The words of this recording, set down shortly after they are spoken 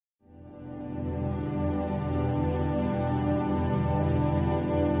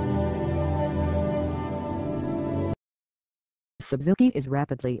Suzuki is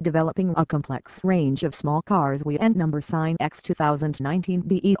rapidly developing a complex range of small cars. We and X 2019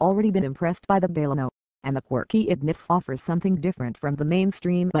 BE already been impressed by the Baleno, and the quirky Ignis offers something different from the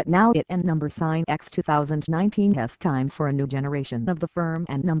mainstream, but now it and X 2019 has time for a new generation of the firm,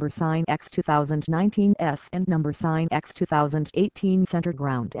 and X 2019 S and X 2018 Center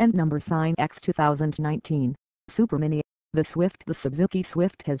Ground and X 2019 Super Mini. The Suzuki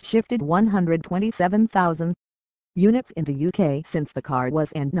Swift has shifted 127,000 units in the UK since the car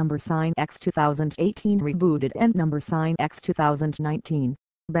was and X 2018 rebooted and X 2019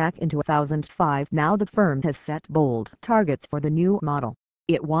 back in 2005. Now the firm has set bold targets for the new model.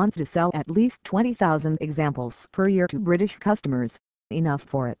 It wants to sell at least 20,000 examples per year to British customers, enough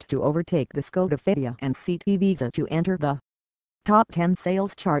for it to overtake the Skoda Fabia and CT Visa to enter the top 10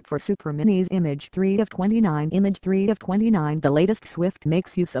 sales chart for Super Minis. Image 3 of 29. Image 3 of 29. The latest Swift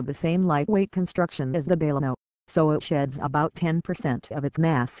makes use of the same lightweight construction as the Baleno, so it sheds about 10% of its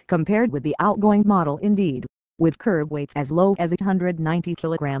mass compared with the outgoing model. Indeed, with curb weights as low as 890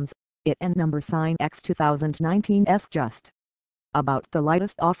 kilograms, it and X 2019 S just about the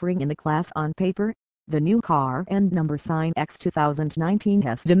lightest offering in the class on paper. The new car and X 2019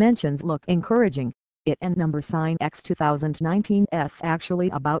 S dimensions look encouraging. It and X 2019 S actually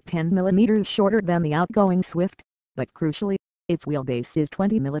about 10 mm shorter than the outgoing Swift, but crucially, its wheelbase is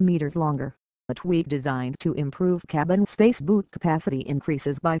 20 mm longer. A tweak designed to improve cabin space. Boot capacity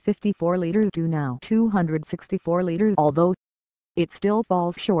increases by 54 liters to now 264 liters, although it still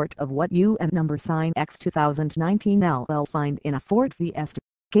falls short of what you and X 2019 L will find in a Ford Fiesta,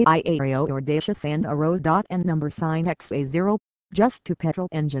 Kia Ario or Dacia Sandero. And XA0, just two petrol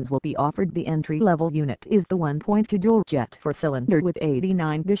engines will be offered. The entry-level unit is the 1.2 dual-jet four-cylinder with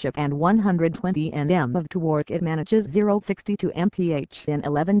 89 bishop and 120 Nm of torque. It manages 0-62 mph in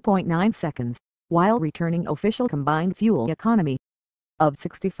 11.9 seconds, while returning official combined fuel economy of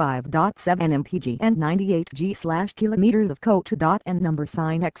 65.7 mpg and 98 g/km of coach. And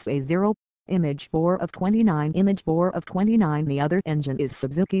XA0, Image 4 of 29. Image 4 of 29. The other engine is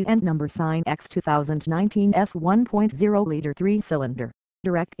Suzuki and X 2019 S 1.0-liter 3-cylinder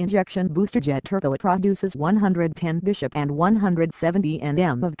direct injection booster jet turbo. It produces 110 bishop and 170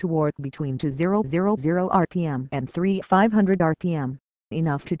 Nm of torque between 2000 rpm and 3500 rpm,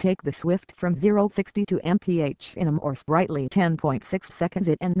 enough to take the Swift from 0-62 mph in a more sprightly 10.6 seconds.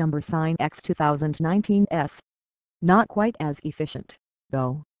 It and X 2019 S, not quite as efficient,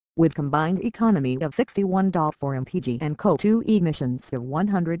 though, with combined economy of 61.4 mpg and CO2 emissions of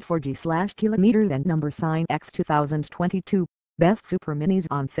 104 g/km. And X 2022 best Super Minis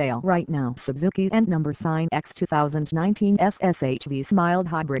on sale right now. Suzuki and X 2019 SSHV's mild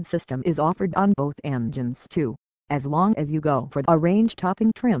hybrid system is offered on both engines too, as long as you go for a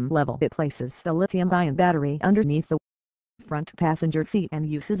range-topping trim level. It places a lithium-ion battery underneath the front passenger seat and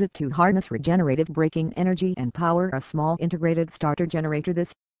uses it to harness regenerative braking energy and power a small integrated starter generator.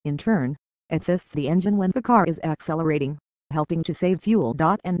 This, in turn, assists the engine when the car is accelerating, helping to save fuel.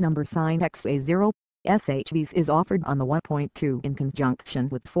 And XA0 SHVs is offered on the 1.2 in conjunction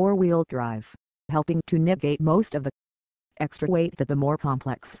with four-wheel drive, helping to negate most of the extra weight that the more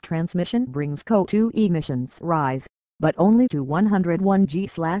complex transmission brings. CO2 emissions rise, but only to 101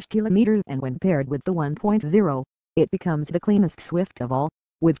 g/km, and when paired with the 1.0, it becomes the cleanest Swift of all,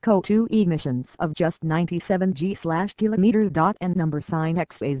 with CO2 emissions of just 97 g/km. And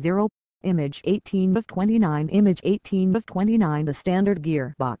XA0, Image 18 of 29. Image 18 of 29. The standard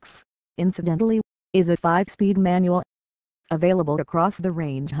gearbox, incidentally, is a 5-speed manual. Available across the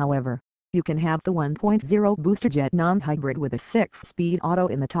range. However, you can have the 1.0 booster jet non-hybrid with a 6-speed auto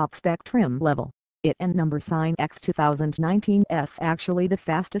in the top spec trim level. It and X 2019 S actually the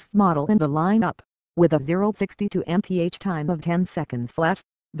fastest model in the lineup, with a 0-62 mph time of 10 seconds flat,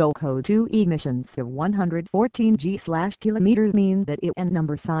 though CO2 emissions of 114 g/km mean that it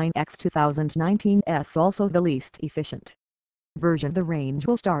and X 2019 S also the least efficient version. The range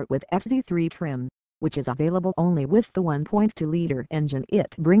will start with XZ3 trim, which is available only with the 1.2-liter engine.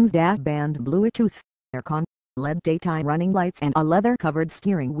 It brings dash band Bluetooth, aircon, LED daytime running lights and a leather-covered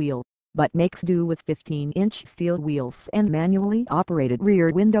steering wheel, but makes do with 15-inch steel wheels and manually operated rear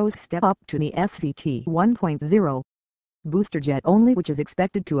windows. Step up to the SVT 1.0 booster jet only, which is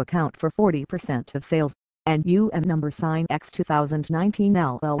expected to account for 40% of sales, and X 2019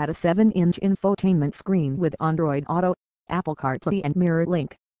 LL had a 7-inch infotainment screen with Android Auto, Apple CarPlay and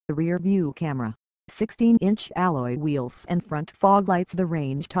MirrorLink, the rear view camera, 16-inch alloy wheels and front fog lights. The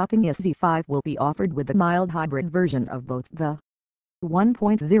range-topping SZ5 will be offered with the mild hybrid versions of both the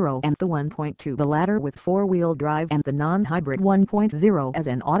 1.0 and the 1.2, the latter with four-wheel drive and the non-hybrid 1.0 as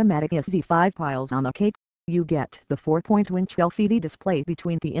an automatic. SZ5 piles on the cake. You get the 4-point-inch LCD display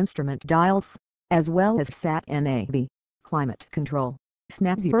between the instrument dials, as well as sat-nav, climate control,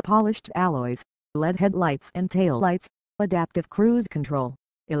 snazzier polished alloys, LED headlights and taillights, adaptive cruise control,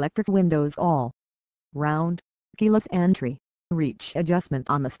 electric windows all-round, keyless entry, reach adjustment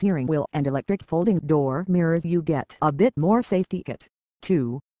on the steering wheel and electric folding door mirrors. You get a bit more safety kit,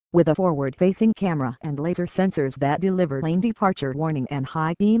 too, with a forward-facing camera and laser sensors that deliver lane departure warning and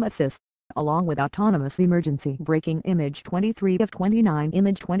high beam assist, along with autonomous emergency braking. Image 23 of 29.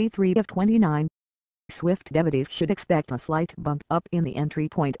 Image 23 of 29. Swift devotees should expect a slight bump up in the entry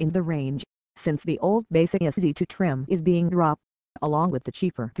point in the range, since the old basic SZ to trim is being dropped, along with the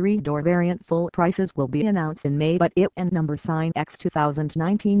cheaper 3-door variant. Full prices will be announced in May, but it and X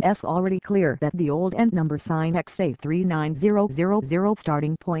 2019's already clear that the old and XA39000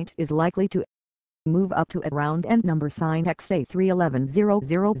 starting point is likely to move up to around and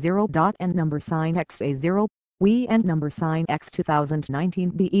XA31100. And XA0. We and X 2019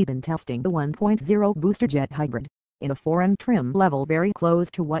 be even testing the 1.0 booster jet hybrid in a foreign trim level very close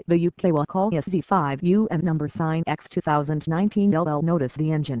to what the UK will call SZ5U. And X 2019 LL. Notice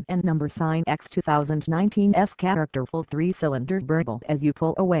the engine and X 2019's characterful 3-cylinder burble as you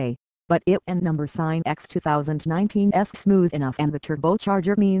pull away, but it and X 2019's smooth enough, and the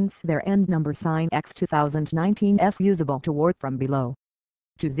turbocharger means their and X 2019's usable to work from below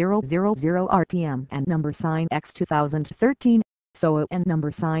to 000 RPM and X 2013, so it and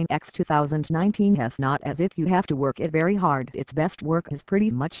X 2019 has not as if you have to work it very hard. Its best work is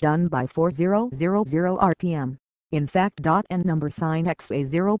pretty much done by 4000 RPM. In fact, and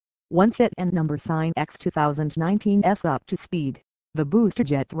XA0, once it and X 2019's up to speed, the booster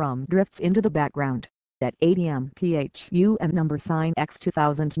jet thrum drifts into the background. At 80 mph you and X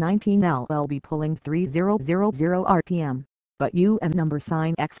 2019 LL be pulling 3000 RPM. But you and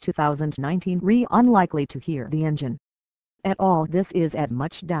X 2019 unlikely to hear the engine at all. This is as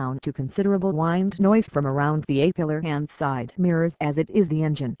much down to considerable wind noise from around the A-pillar and side mirrors as it is the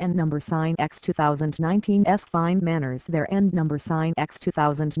engine and X 2019's fine manners there and X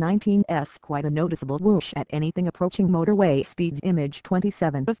 2019's quite a noticeable whoosh at anything approaching motorway speeds. Image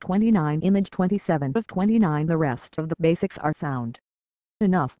 27 of 29. Image 27 of 29. The rest of the basics are sound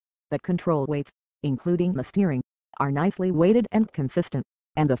enough. The control weights, including the steering, are nicely weighted and consistent,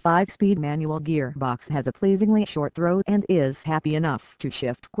 and the 5-speed manual gearbox has a pleasingly short throat and is happy enough to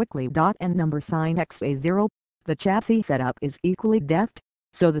shift quickly. And XA0, the chassis setup is equally deft,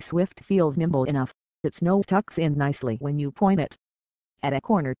 so the Swift feels nimble enough. Its nose tucks in nicely when you point it at a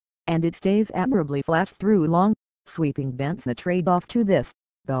corner, and it stays admirably flat through long, sweeping bends. The trade-off to this,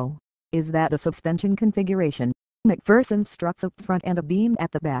 though, is that the suspension configuration, McPherson struts up front and a beam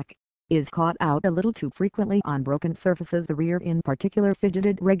at the back, is caught out a little too frequently on broken surfaces. The rear in particular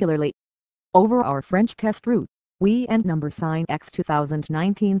fidgeted regularly. Over our French test route, we and X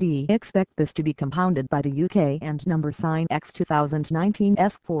 2019D expect this to be compounded by the UK and X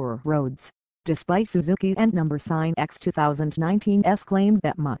 2019's poorer roads, despite Suzuki and X 2019's claim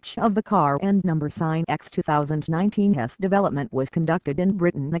that much of the car and X 2019's development was conducted in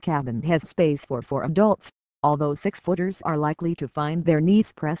Britain. The cabin has space for 4 adults, although 6-footers are likely to find their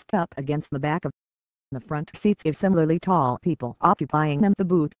knees pressed up against the back of the front seats if similarly tall people occupying them. The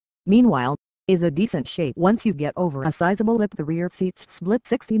boot, meanwhile, is a decent shape once you get over a sizable lip. The rear seats split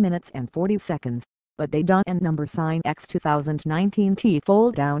 60 minutes and 40 seconds, but they don't and X 2019T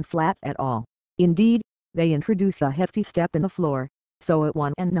fold down flat at all. Indeed, they introduce a hefty step in the floor, so it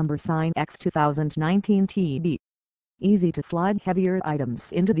won and X 2019TB. Easy to slide heavier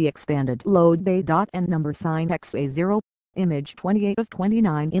items into the expanded load bay. And XA0, image 28 of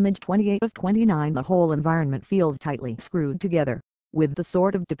 29. Image 28 of 29. The whole environment feels tightly screwed together, with the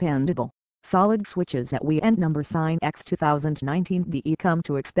sort of dependable, solid switches that we and X 2019 BE come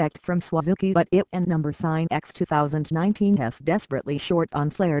to expect from Suzuki. But it and X 2019 has desperately short on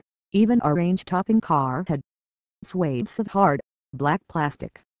flair. Even a range-topping car had swathes of hard, black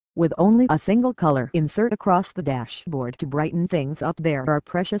plastic, with only a single color insert across the dashboard to brighten things up. There are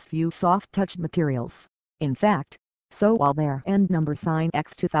precious few soft-touch materials, in fact, so while there and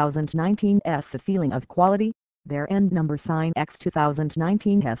X 2019's a feeling of quality, there and X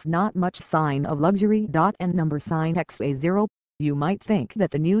 2019 has not much sign of luxury. And XA0, you might think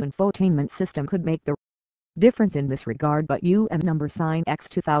that the new infotainment system could make the difference in this regard, but you and X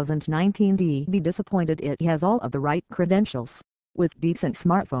 2019D be disappointed. It has all of the right credentials, with decent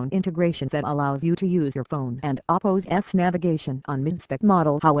smartphone integration that allows you to use your phone and Oppo's S navigation on mid-spec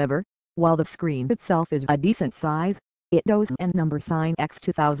model. However, while the screen itself is a decent size, it does and X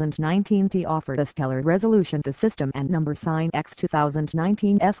 2019T offered a stellar resolution. The system and X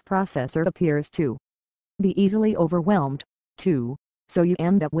 2019's processor appears to be easily overwhelmed. 2. So you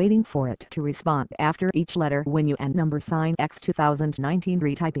end up waiting for it to respond after each letter when you and X 2019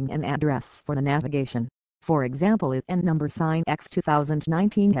 retyping an address for the navigation. For example, if X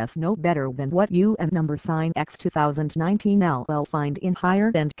 2019 has no better than what you and X 2019 will find in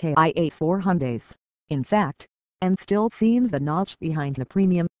higher-end Kia4 Hyundais. In fact, and still seems the notch behind the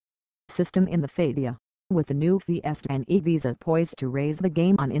premium system in the Fadia, with the new Fiesta and E-Visa poised to raise the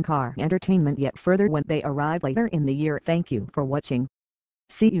game on in-car entertainment yet further when they arrive later in the year. Thank you for watching.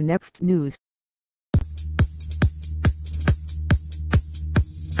 See you next news.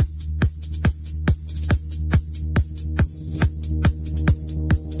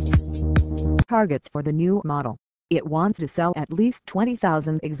 Targets for the new model. It wants to sell at least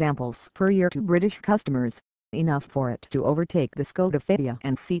 20,000 examples per year to British customers, enough for it to overtake the Skoda Fabia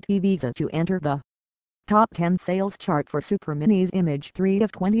and Seat Visa to enter the Top 10 sales chart for Super Minis. Image 3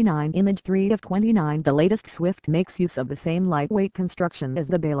 of 29. Image 3 of 29. The latest Swift makes use of the same lightweight construction as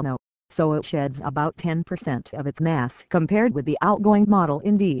the Baleno, so it sheds about 10% of its mass compared with the outgoing model.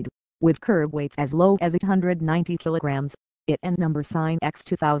 Indeed, with curb weights as low as 890 kilograms, it and X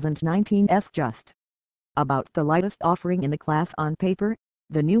 2019's just about the lightest offering in the class on paper.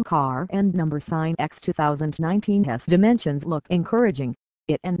 The new car and X 2019's dimensions look encouraging.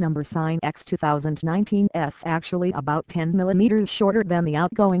 It and X 2019's actually about 10 mm shorter than the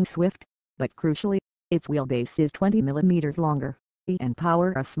outgoing Swift, but crucially, its wheelbase is 20 mm longer, and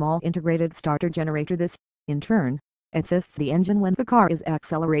power a small integrated starter generator. This, in turn, assists the engine when the car is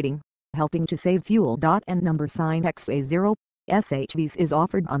accelerating, helping to save fuel. And XA0 SHVs is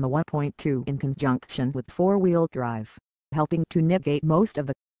offered on the 1.2 in conjunction with four-wheel drive, helping to negate most of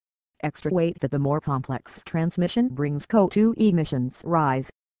the extra weight that the more complex transmission brings. CO2 emissions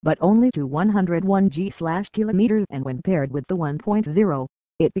rise, but only to 101 g/km, and when paired with the 1.0,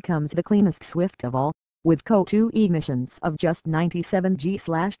 it becomes the cleanest Swift of all, with CO2 emissions of just 97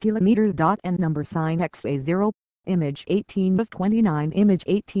 g/km. And XA0, image 18 of 29. Image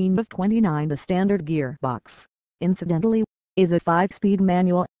 18 of 29. The standard gearbox, incidentally, is a 5-speed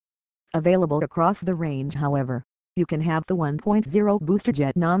manual. Available across the range, however, you can have the 1.0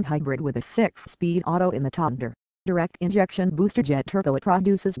 boosterjet non-hybrid with a 6-speed auto in the tonder. Direct injection boosterjet turbo. It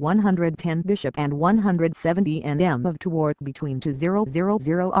produces 110 bishop and 170 Nm of torque between 2000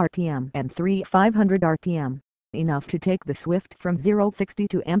 rpm and 3500 rpm, enough to take the Swift from 0-60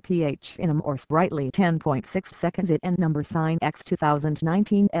 to mph in a more sprightly 10.6 seconds. It and X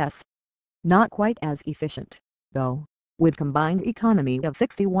 2019's not quite as efficient, though, with combined economy of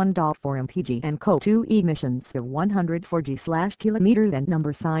 $61 for mpg and CO2 emissions of 104 g/km.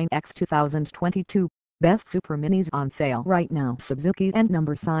 And X 2022, best Super Minis on sale right now. Suzuki and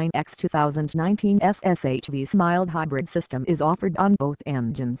X 2019's SHV's mild hybrid system is offered on both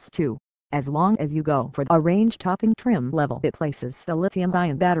engines too, as long as you go for a range-topping trim level. It places the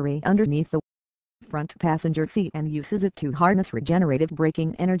lithium-ion battery underneath the front passenger seat and uses it to harness regenerative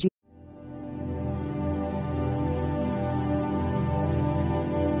braking energy.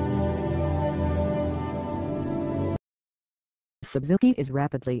 Suzuki is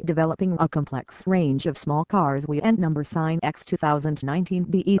rapidly developing a complex range of small cars. We and X 2019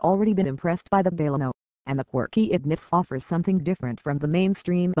 BE already been impressed by the Baleno, and the quirky Ignis offers something different from the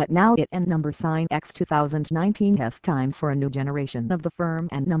mainstream. But now it and X 2019 has time for a new generation of the firm.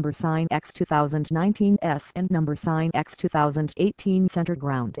 And X 2019's and X 2018 center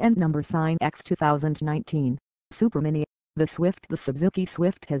ground. And X 2019 Super Mini. The Suzuki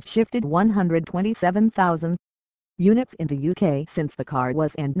Swift has shifted 127,000 units in the UK since the car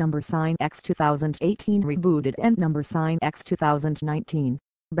was and X 2018 rebooted and X 2019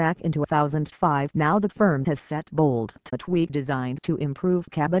 back in 2005. Now the firm has set bold to tweak design to improve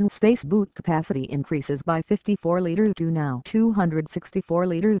cabin space. Boot capacity increases by 54 liters to now 264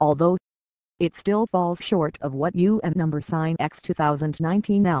 liters, although it still falls short of what you and X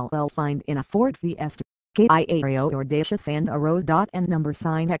 2019 will find in a Ford Fiesta, Kia Rio or Dacia Sandero. And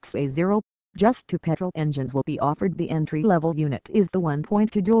XA0, just two petrol engines will be offered. The entry-level unit is the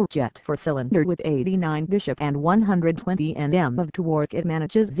 1.2 dual-jet four-cylinder with 89 bishop and 120 Nm of torque. It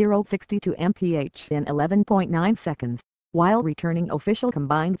manages 0-60 to mph in 11.9 seconds, while returning official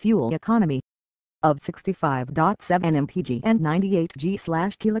combined fuel economy of 65.7 mpg and 98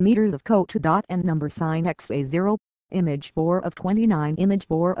 g/km of CO2. And XA0, image 4 of 29. Image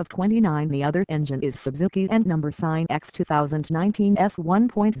 4 of 29. The other engine is Suzuki and X 2019's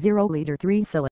 1.0-liter 3-cylinder